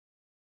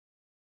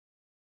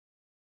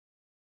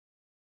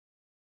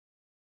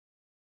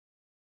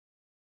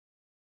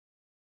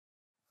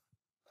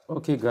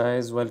Okay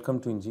guys,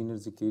 welcome to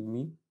Engineers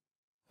Academy.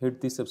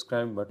 Hit the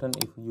subscribe button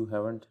if you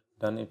haven't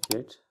done it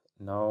yet.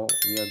 Now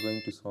we are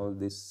going to solve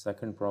this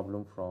second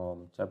problem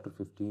from chapter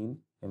 15,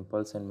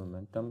 Impulse and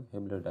Momentum,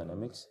 Hibbeler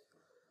Dynamics.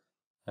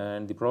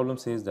 And the problem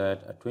says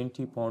that a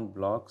 20-pound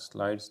block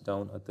slides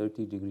down a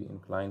 30-degree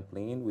inclined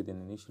plane with an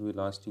initial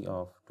velocity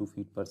of 2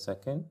 feet per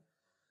second.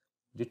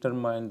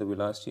 Determine the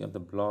velocity of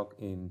the block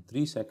in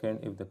 3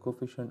 seconds if the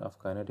coefficient of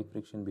kinetic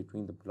friction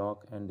between the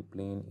block and the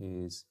plane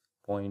is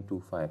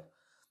 0.25.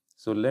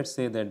 So let's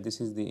say that this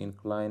is the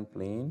inclined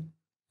plane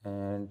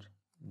and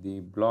the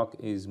block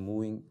is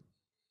moving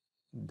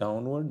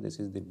downward. This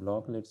is the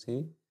block, let's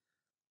say.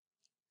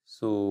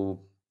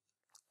 So,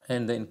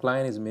 and the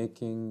incline is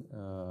making,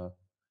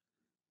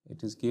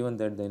 it is given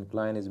that the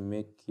incline is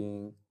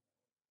making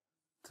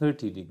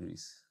 30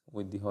 degrees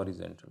with the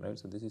horizontal, right?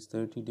 So this is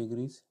 30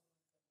 degrees.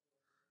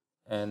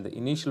 And the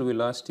initial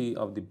velocity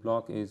of the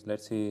block is,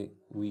 let's say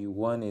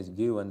V1 is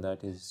given,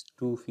 that is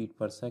 2 feet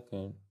per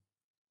second.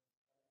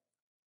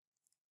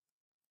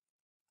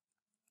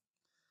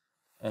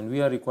 And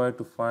we are required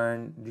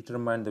to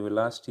determine the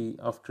velocity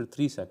after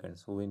 3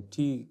 seconds. So when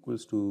t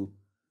equals to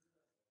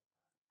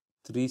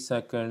 3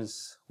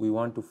 seconds, we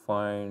want to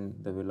find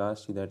the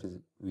velocity, that is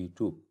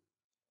v2.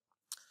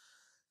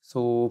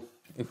 So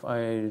if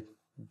I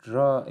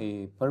draw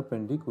a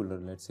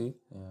perpendicular, let's say,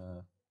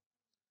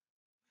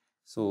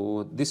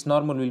 so this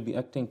normal will be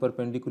acting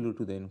perpendicular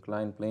to the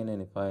inclined plane,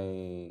 and if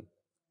I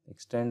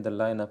extend the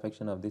line of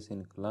action of this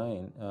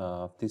incline,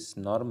 this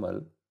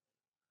normal,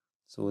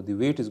 so the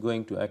weight is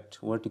going to act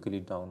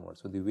vertically downward.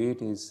 So the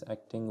weight is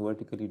acting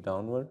vertically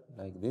downward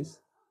like this,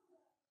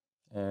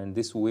 and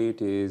this weight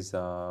is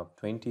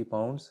 20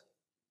 pounds.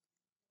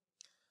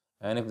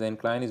 And if the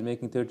incline is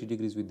making 30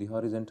 degrees with the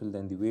horizontal,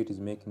 then the weight is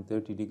making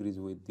 30 degrees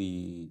with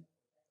the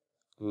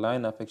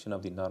line of action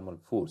of the normal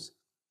force.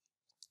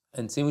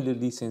 And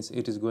similarly, since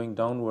it is going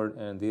downward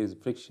and there is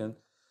friction,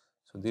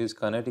 so there is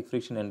kinetic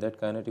friction, and that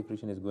kinetic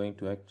friction is going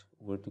to act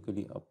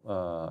vertically up,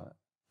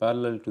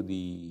 parallel to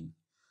the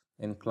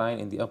incline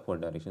in the upward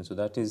direction. So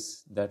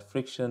that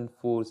friction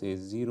force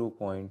is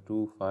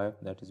 0.25,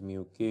 that is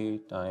mu k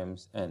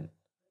times n.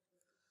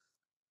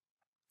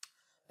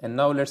 And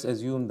now let's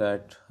assume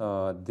that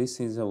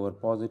this is our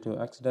positive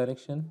x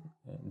direction,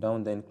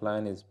 down the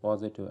incline is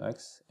positive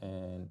x,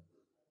 and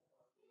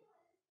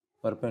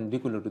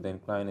perpendicular to the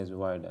incline is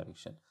y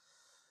direction.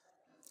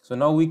 So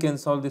now we can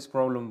solve this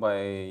problem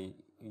by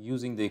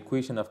using the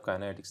equation of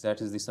kinetics,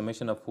 that is the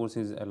summation of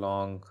forces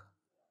along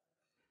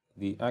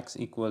the x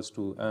equals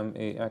to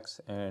max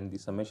and the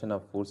summation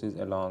of forces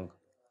along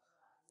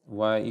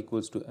y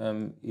equals to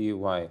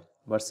may.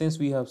 But since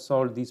we have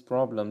solved these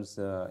problems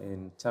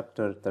in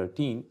chapter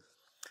 13,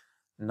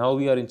 now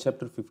we are in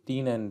chapter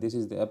 15, and this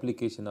is the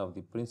application of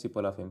the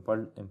principle of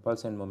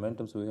impulse and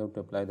momentum, so we have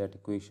to apply that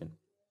equation.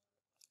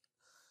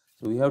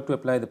 So we have to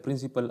apply the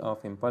principle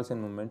of impulse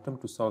and momentum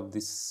to solve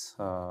this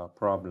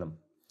problem.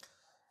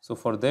 So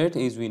for that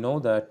is, we know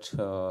that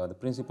the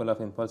principle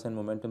of impulse and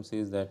momentum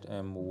says that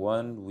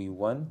m1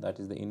 v1, that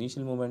is the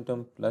initial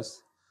momentum,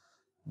 plus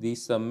the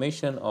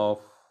summation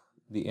of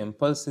the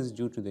impulses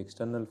due to the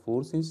external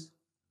forces,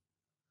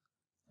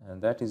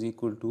 and that is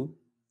equal to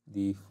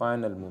the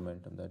final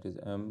momentum, that is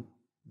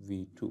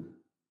mv2.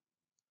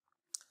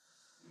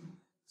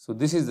 So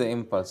this is the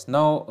impulse.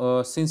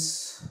 Now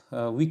since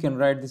we can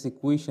write this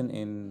equation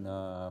in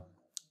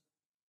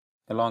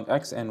along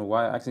x and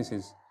y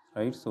axes,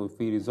 right? So if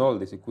we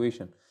resolve this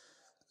equation,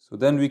 so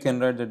then we can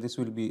write that this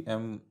will be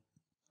m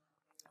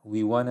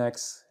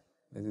v1x,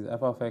 this is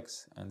f of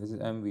x, and this is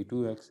m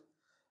v2x.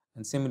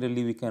 And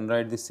similarly, we can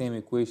write the same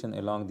equation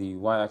along the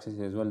y-axis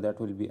as well.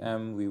 That will be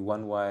m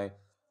v1y,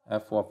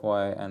 f of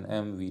y, and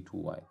m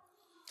v2y.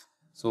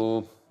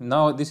 So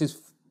now this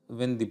is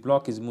when the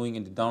block is moving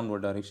in the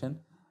downward direction.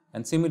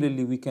 And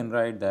similarly, we can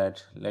write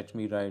that, let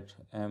me write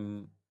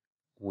m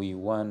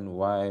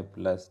v1y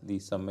plus the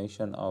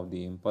summation of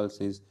the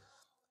impulses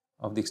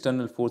of the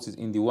external forces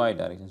in the y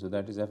direction. So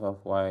that is f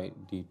of y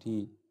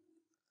dt,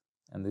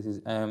 and this is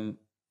m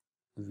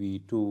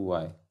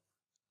v2y.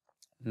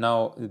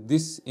 Now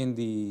this in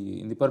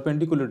the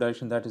perpendicular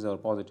direction, that is our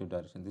positive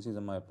direction. This is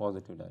my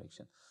positive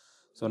direction.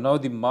 So now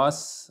the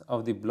mass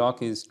of the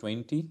block is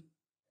 20,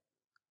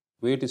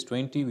 weight is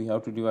 20, we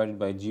have to divide it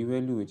by g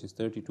value, which is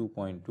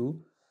 32.2,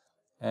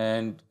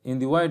 and in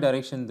the y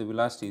direction the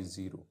velocity is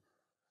 0,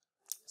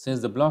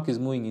 since the block is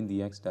moving in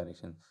the x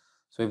direction.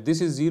 So if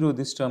this is 0,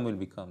 this term will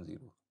become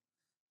 0,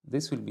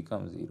 this will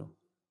become 0,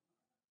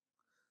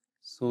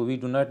 so we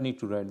do not need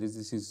to write this,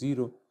 this is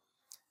 0.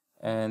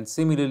 And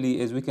similarly,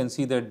 as we can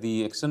see that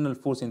the external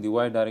force in the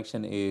y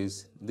direction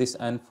is this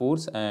n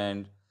force,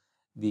 and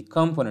the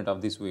component of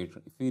this weight,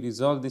 if we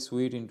resolve this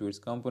weight into its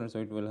components, so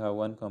it will have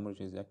one component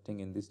which is acting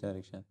in this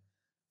direction.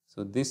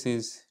 So this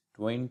is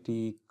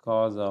 20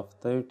 cos of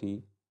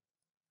 30,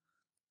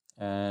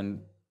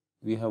 and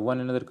we have one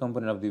another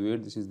component of the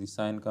weight, this is the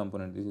sine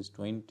component, this is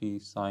 20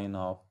 sine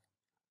of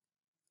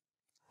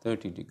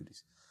 30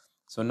 degrees.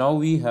 So now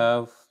we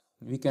have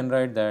we can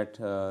write that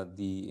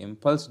the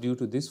impulse due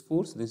to this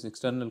force, this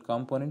external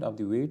component of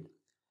the weight,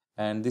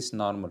 and this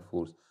normal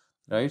force,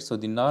 right? So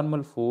the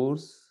normal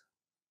force,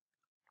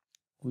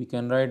 we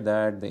can write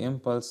that the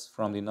impulse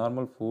from the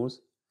normal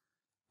force,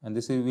 and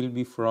this will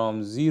be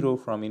from 0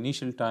 from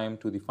initial time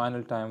to the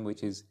final time,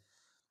 which is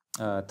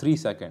 3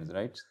 seconds,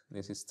 right?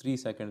 This is 3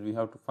 seconds. We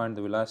have to find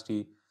the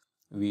velocity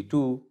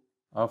v2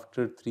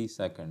 after 3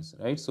 seconds,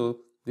 right? So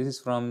this is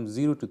from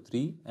 0 to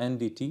 3 n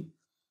dt,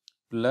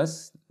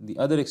 plus the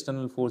other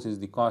external force is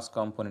the cos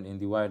component in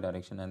the y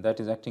direction, and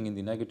that is acting in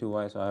the negative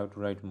y, so I have to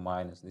write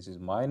minus. This is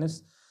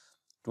minus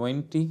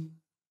 20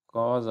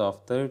 cos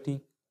of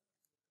 30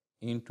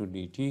 into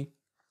dt,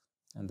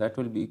 and that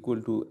will be equal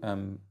to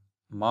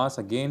mass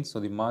again. So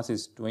the mass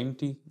is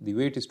 20, the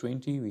weight is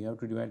 20, we have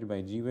to divide it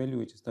by g value,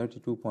 which is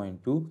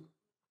 32.2.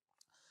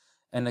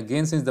 And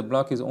again, since the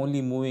block is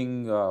only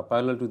moving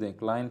parallel to the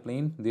inclined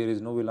plane, there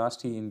is no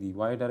velocity in the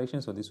y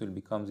direction, so this will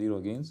become 0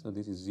 again. So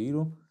this is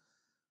 0.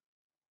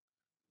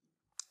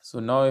 So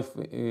now if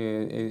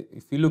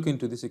we look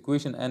into this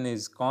equation, n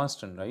is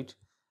constant, right?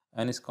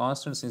 N is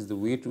constant since the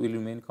weight will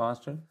remain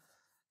constant.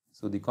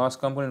 So the cos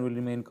component will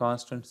remain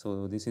constant.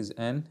 So this is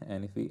n,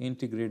 and if we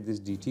integrate this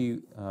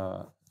dt,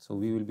 so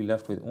we will be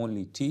left with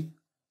only t.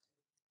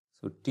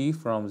 So t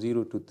from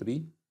 0 to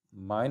 3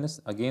 minus,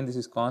 again this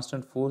is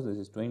constant force, this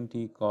is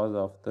 20 cos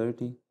of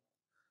 30,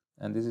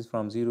 and this is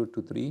from 0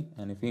 to 3,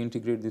 and if we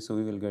integrate this, so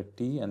we will get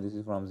t, and this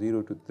is from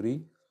 0 to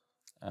 3,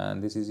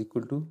 and this is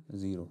equal to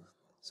 0.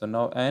 So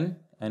now n,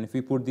 and if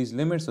we put these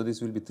limits, so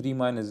this will be 3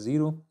 minus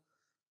 0,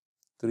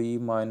 3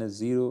 minus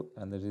 0,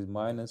 and that is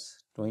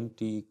minus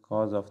 20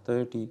 cos of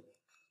 30.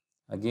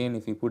 Again,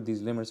 if we put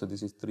these limits, so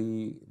this is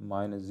 3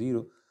 minus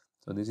 0,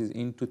 so this is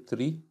into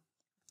 3,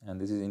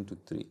 and this is into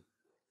 3,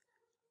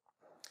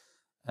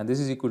 and this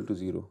is equal to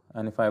 0.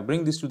 And if I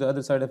bring this to the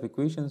other side of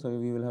equation, so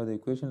we will have the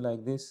equation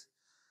like this,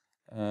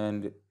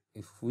 and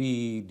if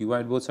we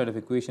divide both sides of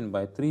equation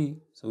by 3,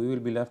 so we will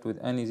be left with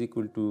n is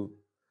equal to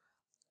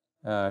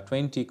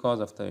 20 cos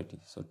of 30.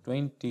 So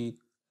 20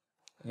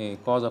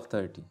 cos of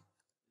 30.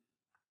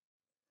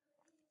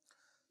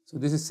 So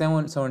this is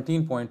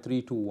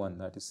 17.321,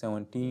 that is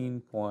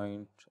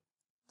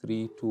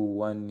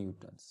 17.321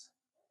 newtons.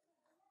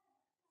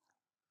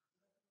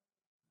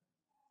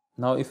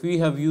 Now if we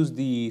have used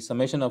the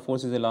summation of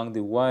forces along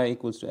the y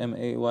equals to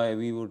MAY,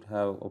 we would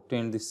have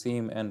obtained the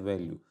same n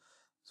value.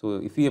 So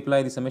if we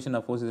apply the summation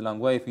of forces along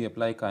y, if we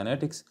apply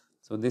kinetics,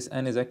 so this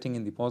n is acting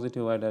in the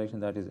positive y direction,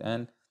 that is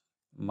n,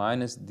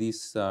 minus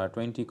this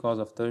 20 cos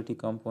of 30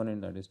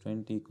 component, that is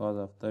 20 cos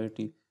of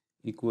 30,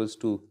 equals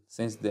to,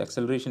 since the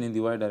acceleration in the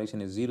y direction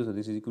is 0, so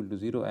this is equal to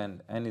 0,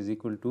 and n is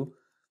equal to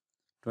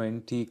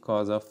 20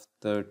 cos of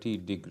 30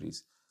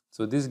 degrees.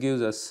 So this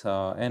gives us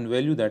n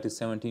value, that is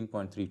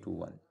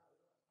 17.321.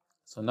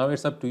 So now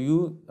it's up to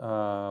you,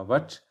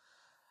 but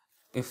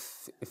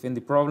if in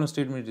the problem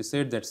statement it is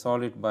said that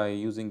solve it by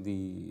using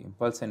the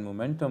impulse and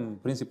momentum,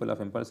 principle of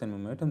impulse and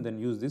momentum, then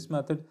use this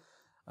method.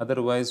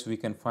 Otherwise, we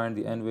can find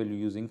the n value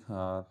using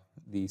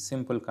the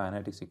simple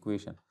kinetics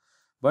equation.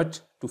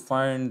 But to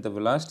find the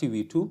velocity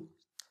v2,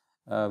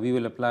 we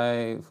will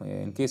apply,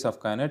 in case of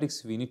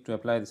kinetics, we need to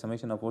apply the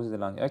summation of forces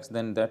along x,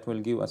 then that will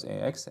give us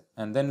ax,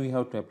 and then we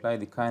have to apply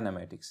the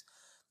kinematics.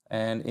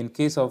 And in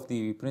case of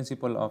the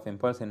principle of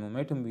impulse and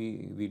momentum,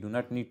 we do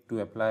not need to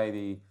apply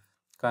the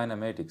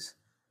kinematics.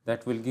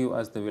 That will give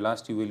us the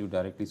velocity value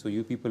directly. So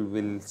you people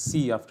will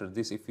see after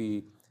this, if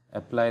we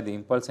apply the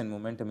impulse and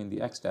momentum in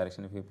the x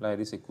direction, if we apply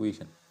this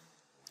equation.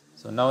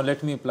 So now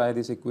let me apply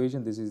this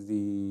equation. This is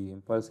the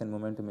impulse and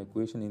momentum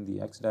equation in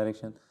the x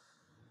direction,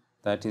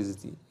 that is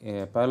the,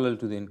 parallel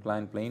to the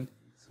inclined plane.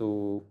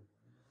 So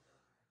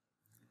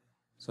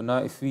now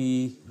if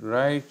we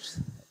write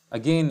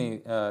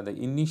again, the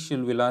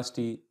initial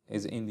velocity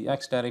is in the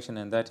x direction,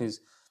 and that is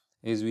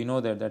we know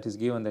that is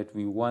given that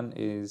v1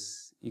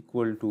 is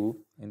equal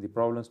to, in the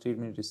problem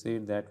statement it is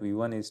said that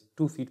v1 is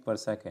 2 feet per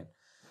second.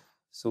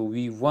 So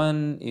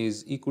v1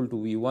 is equal to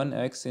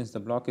v1x, since the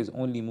block is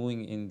only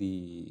moving in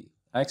the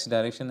x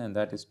direction, and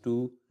that is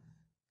 2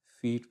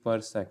 feet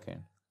per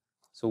second.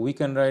 So we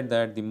can write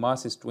that the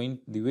mass is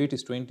 20, the weight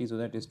is 20, so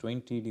that is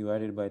 20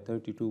 divided by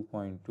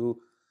 32.2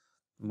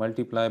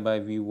 multiplied by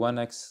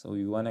v1x, so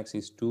v1x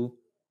is 2.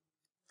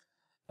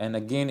 And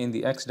again in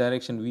the x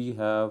direction we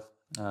have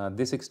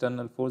this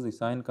external force, the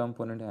sine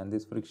component, and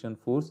this friction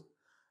force.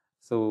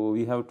 So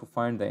we have to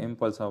find the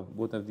impulse of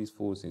both of these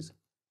forces.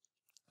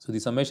 So the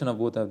summation of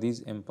both of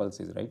these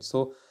impulses, right?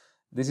 So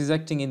this is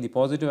acting in the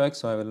positive x,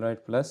 so I will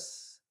write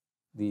plus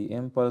the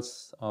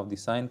impulse of the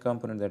sine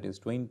component, that is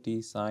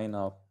 20 sine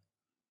of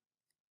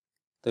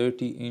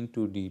 30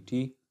 into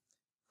dt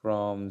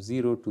from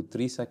 0 to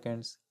 3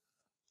 seconds,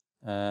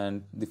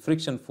 and the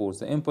friction force,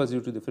 the impulse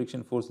due to the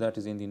friction force, that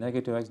is in the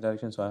negative x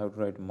direction, so I have to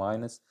write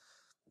minus,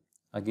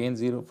 again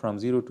 0 from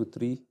 0 to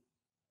 3,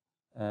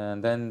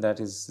 and then that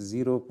is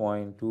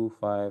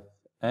 0.25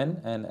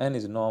 n, and n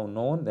is now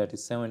known, that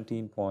is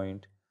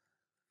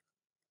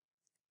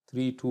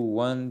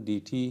 17.321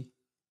 dt,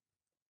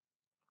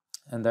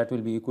 and that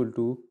will be equal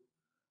to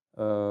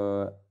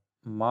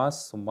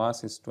mass, so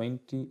mass is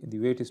 20, the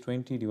weight is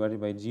 20 divided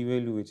by g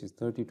value, which is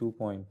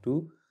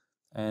 32.2,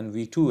 and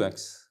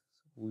v2x,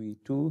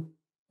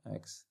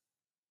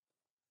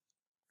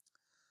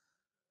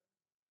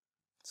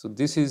 so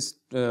this is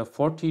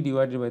 40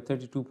 divided by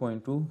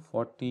 32.2,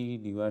 40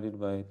 divided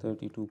by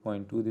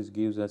 32.2, this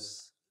gives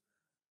us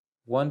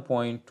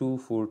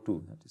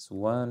 1.242, that is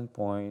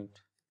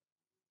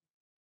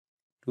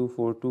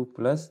 1.242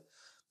 plus,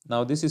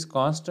 now this is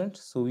constant,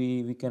 so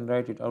we can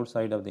write it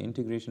outside of the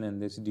integration,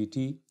 and this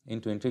dt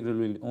into integral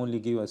will only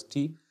give us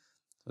t,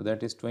 so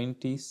that is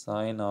 20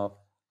 sine of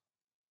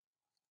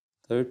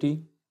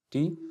 30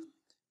 t,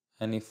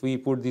 and if we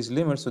put these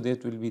limits, so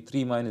that will be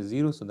 3 minus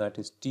 0, so that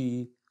is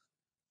t,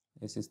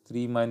 this is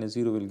 3 minus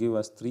 0 will give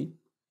us 3,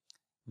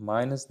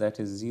 minus that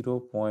is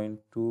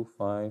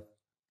 0.25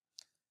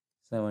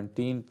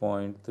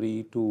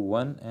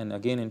 17.321, and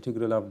again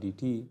integral of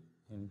dt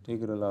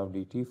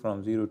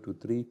from 0 to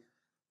 3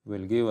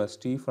 will give us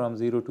t from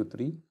 0 to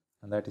 3,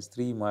 and that is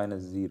 3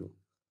 minus 0.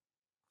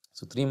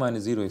 So 3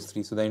 minus 0 is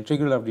 3. So the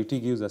integral of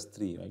dt gives us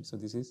 3, right? So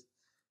this is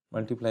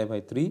multiplied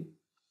by 3,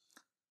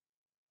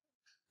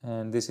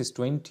 and this is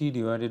 20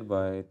 divided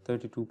by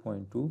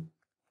 32.2.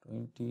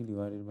 20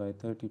 divided by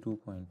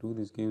 32.2.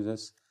 This gives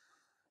us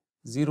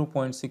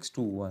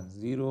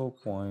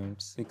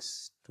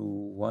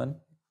 0.621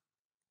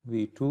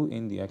 v2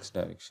 in the x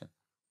direction.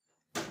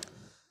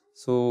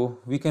 So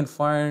we can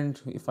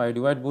find, if I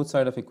divide both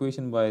sides of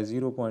equation by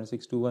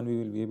 0.621, we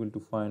will be able to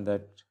find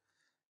that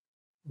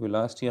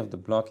velocity of the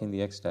block in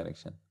the x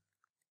direction.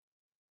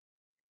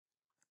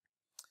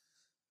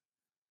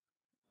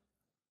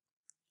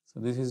 So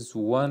this is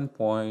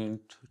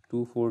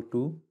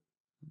 1.242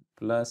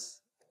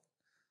 plus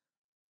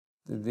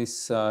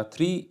this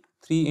 3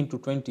 into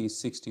 20 is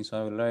 60, so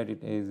I will write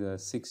it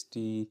as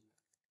 60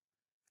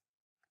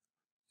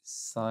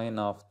 sine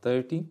of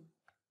 30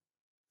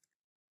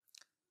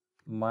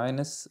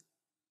 minus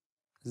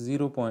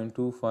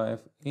 0.25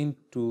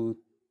 into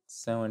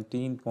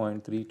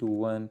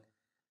 17.321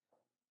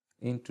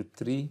 into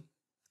 3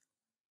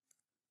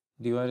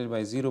 divided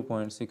by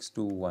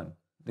 0.621.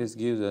 This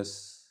gives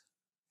us,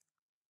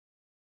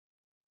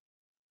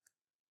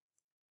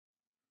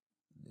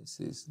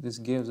 this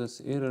gives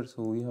us error,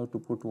 so we have to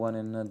put one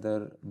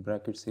another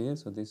brackets here.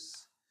 So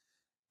this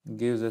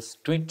gives us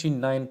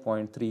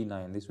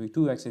 29.39. This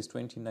v2x is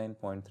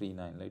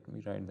 29.39. Let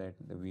me write that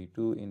the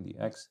v2 in the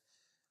x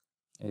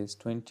is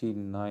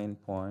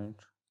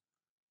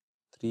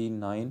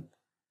 29.39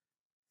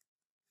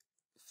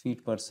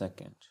 feet per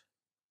second.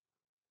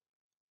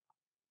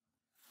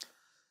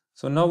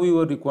 So now we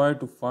were required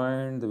to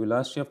find the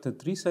velocity after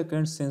 3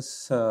 seconds,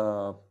 since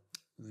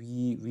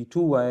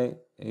v2y,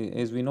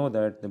 as we know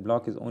that the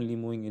block is only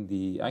moving in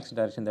the x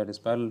direction that is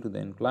parallel to the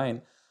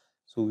incline,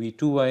 so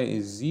v2y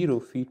is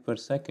 0 feet per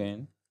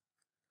second.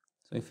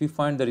 So if we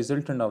find the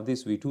resultant of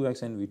this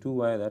v2x and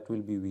v2y, that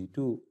will be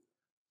v2,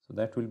 so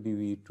that will be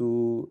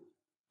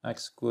v2x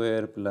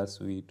square plus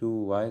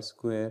v2y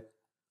square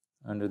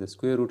under the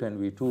square root, and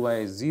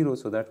v2y is 0,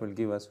 so that will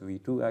give us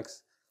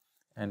v2x,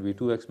 and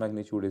v2x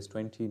magnitude is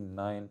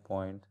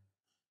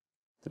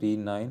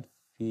 29.39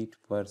 feet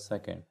per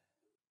second.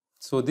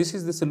 So this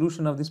is the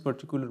solution of this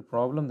particular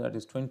problem, that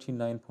is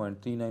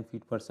 29.39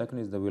 feet per second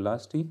is the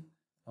velocity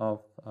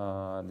of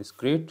this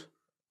crate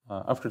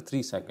after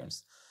 3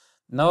 seconds.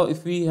 Now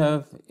if we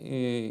have,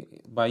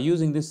 by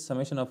using this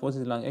summation of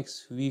forces along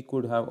x, we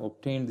could have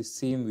obtained the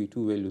same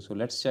v2 value. So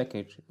let's check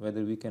it,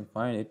 whether we can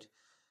find it,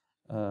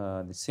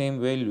 the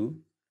same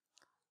value.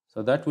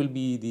 So that will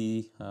be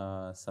the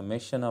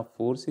summation of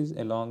forces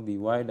along the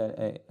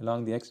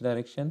along the x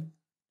direction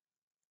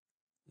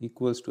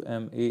equals to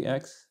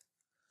max.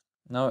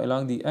 Now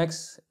along the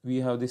x,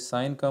 we have this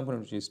sine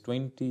component, which is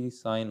 20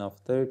 sine of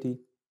 30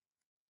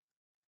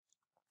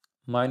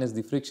 minus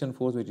the friction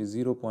force, which is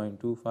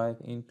 0.25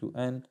 into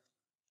n,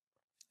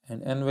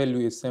 and n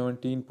value is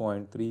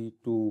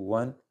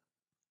 17.321,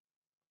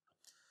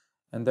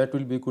 and that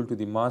will be equal to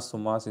the mass. So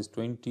mass is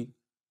 20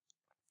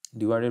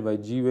 divided by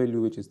g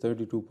value, which is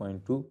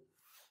 32.2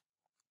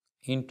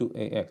 into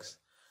ax.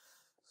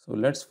 So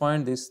let's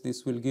find this.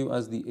 This will give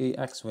us the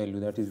ax value,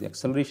 that is the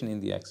acceleration in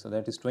the x. So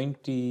that is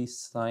 20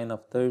 sine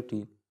of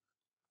 30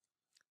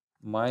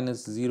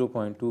 minus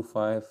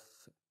 0.25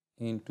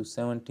 into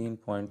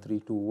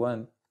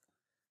 17.321.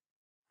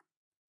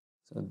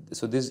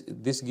 So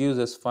this gives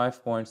us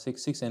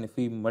 5.66, and if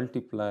we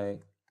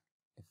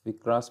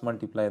cross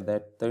multiply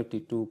that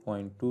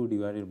 32.2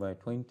 divided by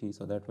 20,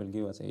 so that will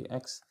give us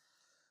ax.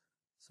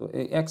 So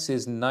ax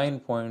is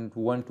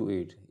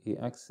 9.128.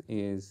 Ax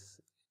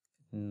is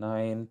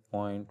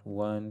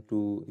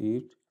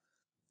 9.128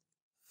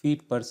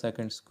 feet per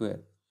second square.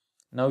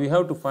 Now we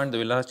have to find the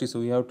velocity, so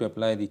we have to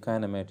apply the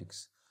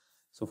kinematics.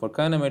 So for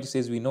kinematics,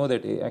 as we know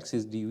that ax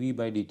is dv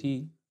by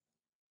dt,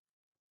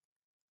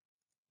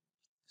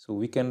 so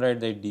we can write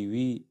that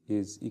dv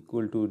is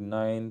equal to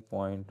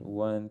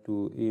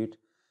 9.128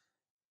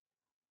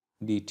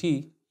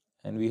 dt,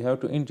 and we have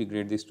to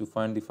integrate this to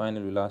find the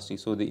final velocity.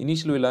 So the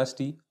initial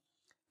velocity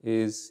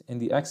is in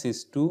the x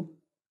is 2,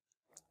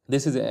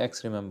 This is the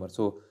x, remember.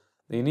 So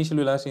the initial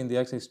velocity in the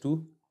x is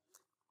 2,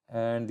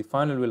 and the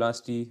final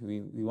velocity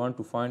we want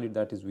to find it,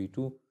 that is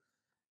v2,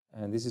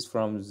 and this is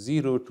from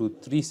 0 to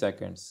 3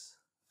 seconds,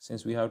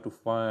 since we have to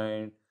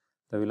find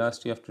the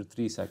velocity after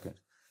 3 seconds.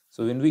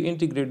 So when we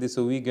integrate this,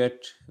 so we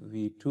get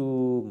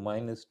v2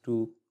 minus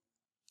 2,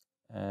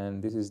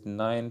 and this is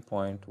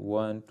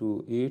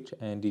 9.128,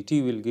 and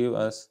dt will give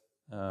us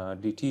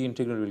dt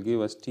integral will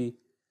give us t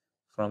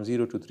from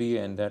 0 to 3,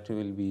 and that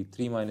will be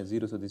 3 minus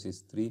 0, so this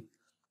is 3.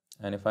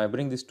 And if I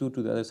bring this 2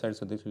 to the other side,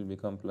 so this will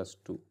become plus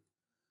 2.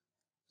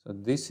 So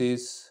this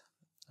is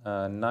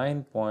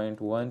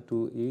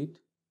 9.128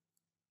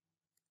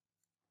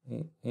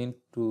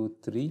 into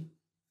 3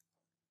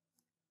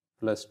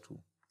 plus 2.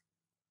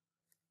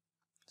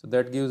 So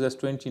that gives us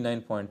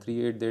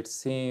 29.38, that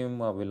same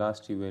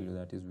velocity value,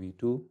 that is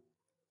v2,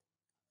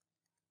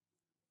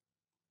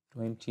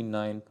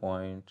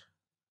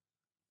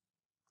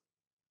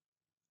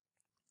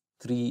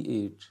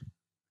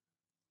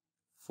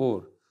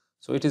 29.384.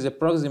 So it is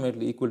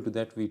approximately equal to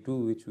that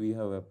v2 which we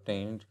have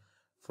obtained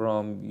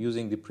from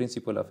using the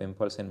principle of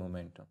impulse and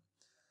momentum.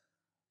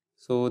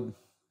 So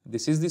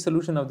this is the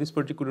solution of this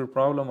particular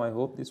problem. I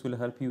hope this will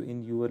help you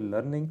in your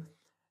learning.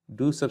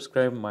 Do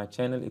subscribe my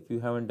channel if you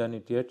haven't done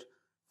it yet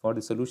for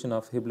the solution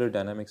of Hibbeler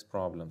Dynamics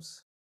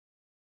problems.